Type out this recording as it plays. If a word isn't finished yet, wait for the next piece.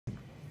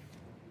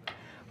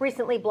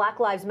Recently,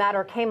 Black Lives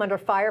Matter came under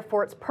fire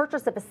for its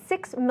purchase of a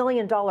 $6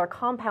 million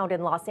compound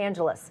in Los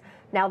Angeles.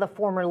 Now the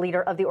former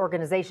leader of the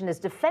organization is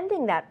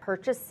defending that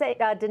purchase,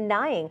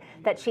 denying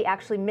that she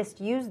actually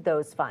misused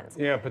those funds.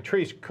 Yeah,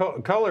 Patrice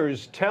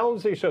Cullors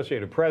tells the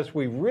Associated Press,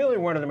 we really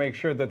wanted to make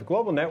sure that the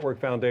Global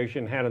Network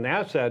Foundation had an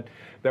asset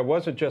that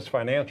wasn't just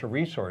financial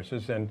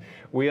resources. And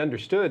we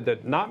understood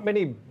that not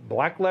many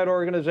Black-led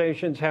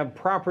organizations have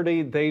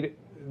property.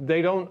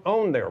 They don't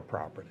own their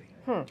property.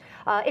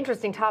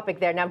 Interesting topic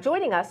there. Now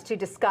joining us to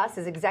discuss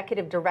is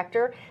Executive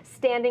Director,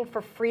 Standing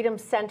for Freedom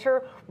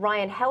Center,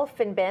 Ryan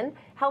Helfenbein,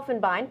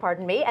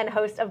 and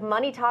host of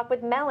Money Talk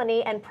with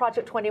Melanie and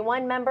Project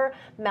 21 member,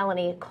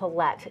 Melanie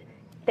Collette.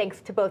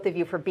 Thanks to both of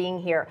you for being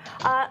here.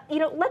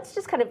 Let's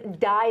just kind of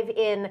dive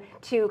in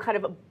to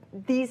kind of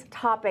these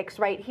topics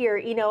right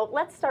here.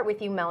 Let's start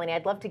with you, Melanie.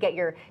 I'd love to get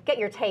your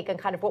take on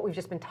kind of what we've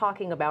just been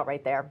talking about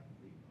right there.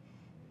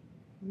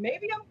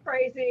 Maybe I'm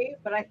crazy,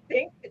 but I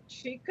think that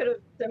she could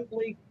have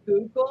simply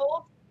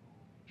Googled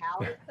how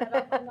to set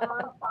up a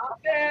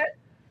nonprofit.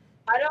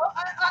 I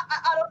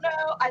don't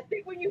know. I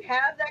think when you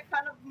have that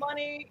kind of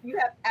money, you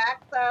have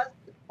access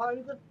to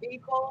tons of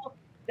people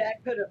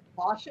that could have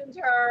cautioned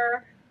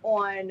her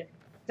on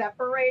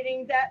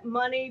separating that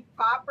money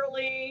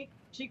properly.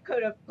 She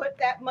could have put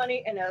that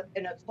money in a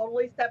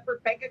totally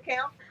separate bank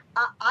account.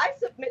 I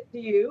submit to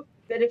you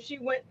that if she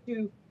went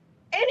to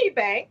any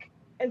bank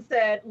and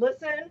said,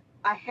 listen,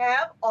 I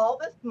have all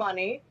this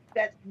money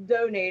that's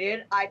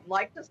donated. I'd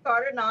like to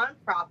start a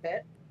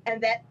nonprofit,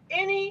 and that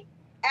any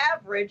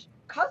average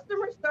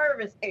customer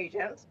service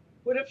agent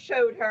would have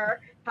showed her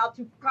how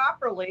to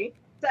properly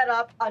set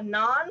up a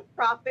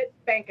nonprofit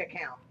bank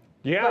account.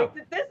 Yeah.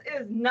 Like, this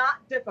is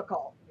not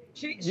difficult.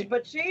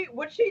 What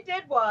she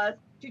did was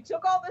she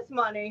took all this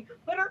money,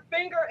 put her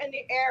finger in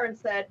the air and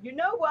said, you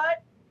know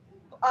what?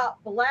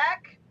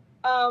 Black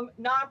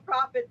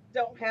nonprofits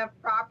don't have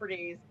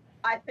properties.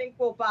 I think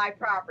we'll buy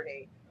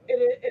property.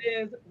 It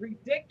is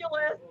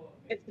ridiculous.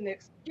 It's an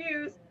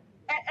excuse.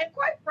 And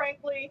quite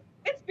frankly,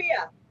 it's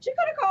BS. She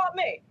could have called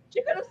me.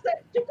 She could have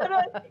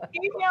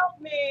emailed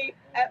me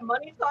at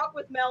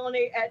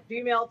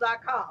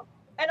moneytalkwithmelanie@gmail.com.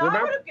 And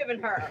I would have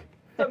given her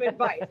some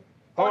advice.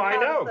 Oh, I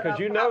know, because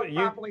you know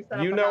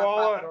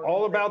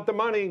all about the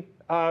money.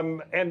 By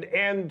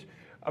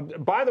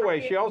the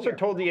way, she also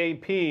told the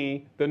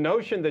AP the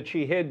notion that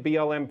she hid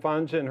BLM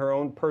funds in her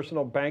own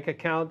personal bank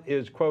account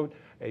is, quote,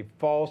 a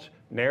false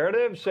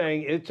narrative,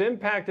 saying it's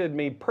impacted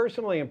me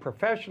personally and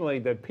professionally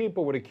that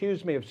people would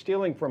accuse me of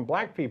stealing from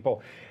Black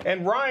people.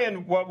 And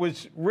Ryan, what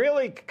was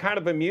really kind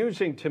of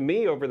amusing to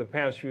me over the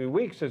past few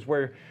weeks is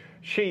where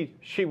she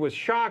was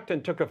shocked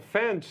and took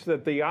offense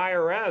that the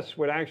IRS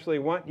would actually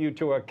want you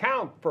to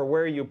account for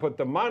where you put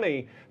the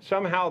money.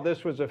 Somehow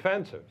this was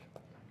offensive.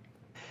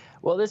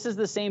 Well, this is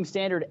the same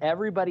standard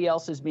everybody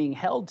else is being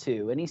held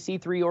to. Any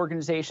C3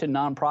 organization,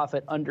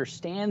 nonprofit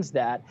understands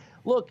that.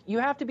 Look, you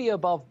have to be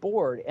above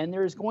board, and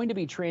there is going to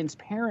be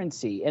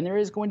transparency, and there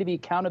is going to be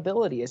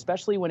accountability,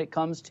 especially when it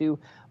comes to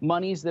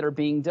monies that are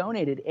being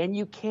donated. And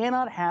you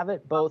cannot have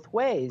it both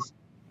ways.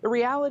 The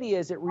reality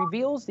is it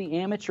reveals the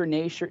amateur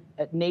nature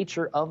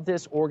of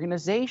this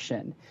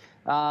organization.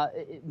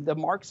 The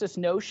Marxist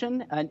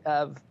notion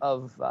of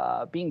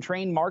being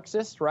trained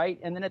Marxist, right?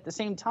 And then at the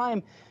same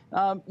time,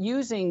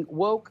 using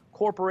woke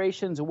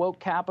corporations, woke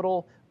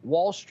capital,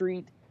 Wall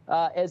Street,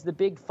 as the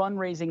big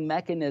fundraising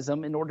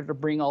mechanism in order to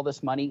bring all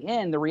this money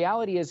in. The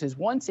reality is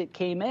once it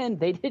came in,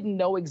 they didn't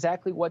know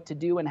exactly what to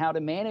do and how to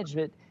manage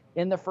it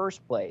in the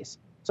first place.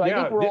 So I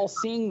think we're all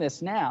seeing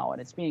this now, and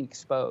it's being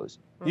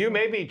exposed. You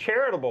may be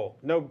charitable,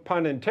 no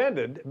pun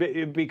intended,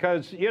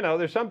 because,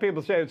 there's some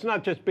people say it's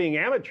not just being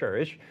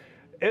amateurish.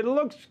 It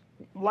looks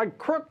like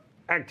crook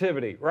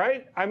activity,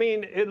 right? I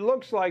mean, it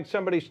looks like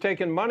somebody's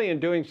taking money and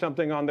doing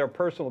something on their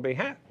personal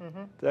behalf.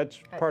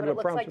 That's part of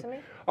the problem. Like to me.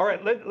 All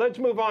right, let's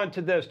move on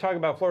to this. Talk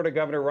about Florida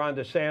Governor Ron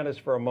DeSantis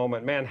for a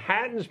moment.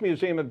 Manhattan's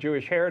Museum of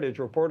Jewish Heritage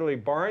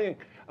reportedly barring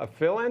a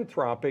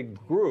philanthropic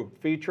group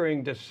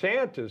featuring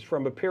DeSantis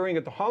from appearing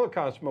at the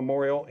Holocaust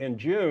Memorial in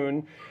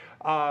June.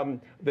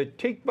 The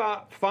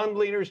Tikva fund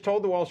leaders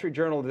told the Wall Street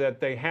Journal that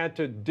they had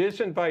to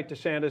disinvite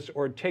DeSantis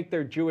or take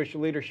their Jewish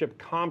leadership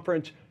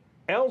conference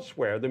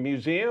elsewhere. The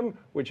museum,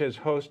 which has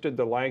hosted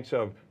the likes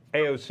of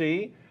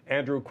AOC,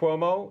 Andrew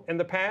Cuomo in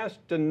the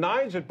past,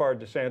 denies it barred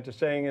DeSantis,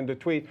 saying in the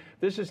tweet,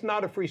 this is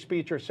not a free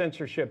speech or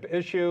censorship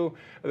issue.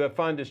 The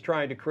fund is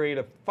trying to create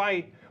a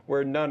fight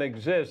where none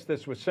exists.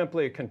 This was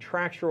simply a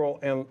contractual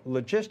and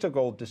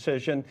logistical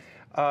decision.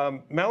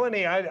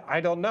 Melanie,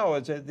 I don't know.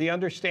 The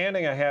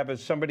understanding I have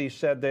is somebody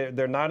said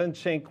they're not in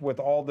sync with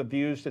all the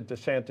views that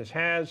DeSantis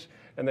has,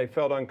 and they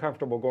felt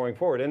uncomfortable going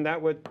forward. Isn't that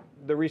what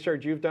the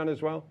research you've done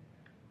as well?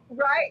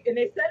 Right, and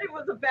they said it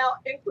was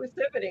about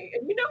inclusivity.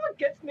 And you know what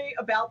gets me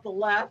about the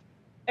left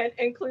and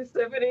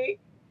inclusivity?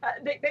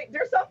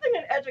 There's something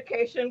in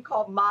education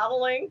called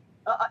modeling.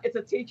 It's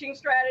a teaching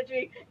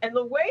strategy. And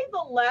the way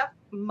the left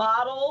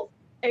models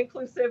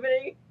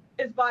inclusivity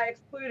is by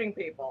excluding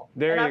people.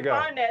 There you go.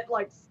 I find that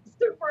like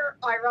super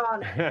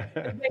ironic.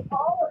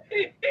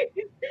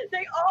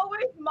 They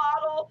always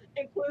model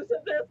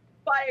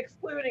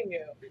excluding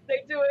you.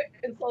 They do it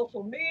in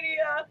social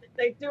media.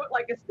 They do it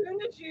like as soon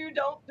as you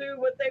don't do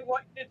what they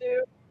want you to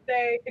do,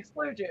 they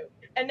exclude you.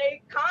 And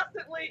they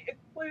constantly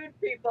exclude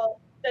people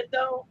that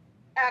don't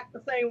act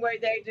the same way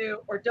they do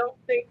or don't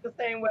think the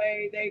same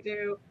way they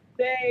do.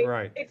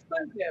 They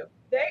exclude you.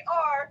 They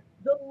are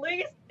the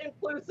least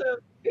inclusive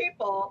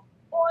people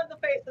on the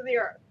face of the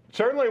earth.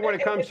 Certainly when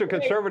it comes to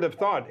conservative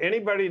thought,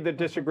 anybody that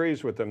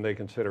disagrees with them, they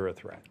consider a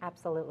threat.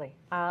 Absolutely.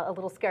 A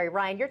little scary.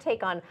 Ryan, your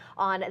take on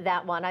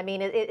that one. I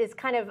mean, it is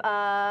kind of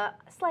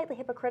slightly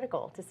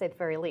hypocritical, to say the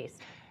very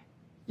least.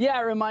 Yeah,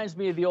 it reminds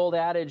me of the old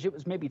adage, it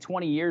was maybe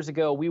 20 years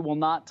ago, we will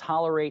not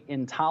tolerate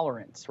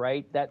intolerance,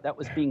 right? That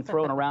was being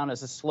thrown around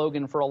as a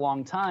slogan for a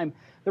long time.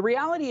 The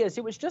reality is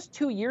it was just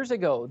 2 years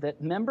ago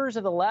that members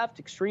of the left,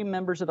 extreme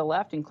members of the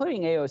left,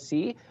 including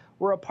AOC,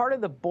 were a part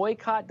of the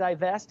boycott,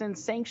 divest, and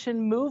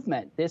sanction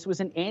movement. This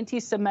was an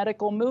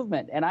anti-Semitical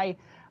movement. And I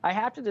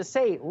have to just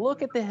say,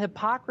 look at the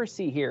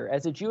hypocrisy here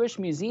as a Jewish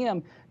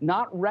museum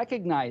not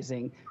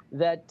recognizing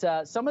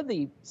that some of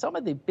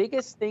the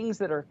biggest things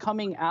that are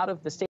coming out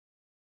of the state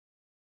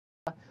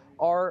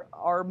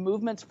are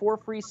movements for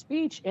free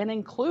speech and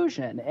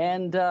inclusion.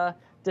 And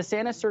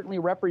DeSantis certainly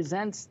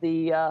represents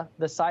the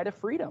side of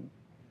freedom.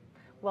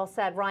 Well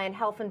said. Ryan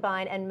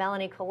Helfenbein and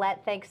Melanie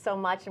Collette, thanks so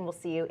much, and we'll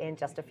see you in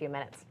just a few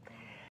minutes.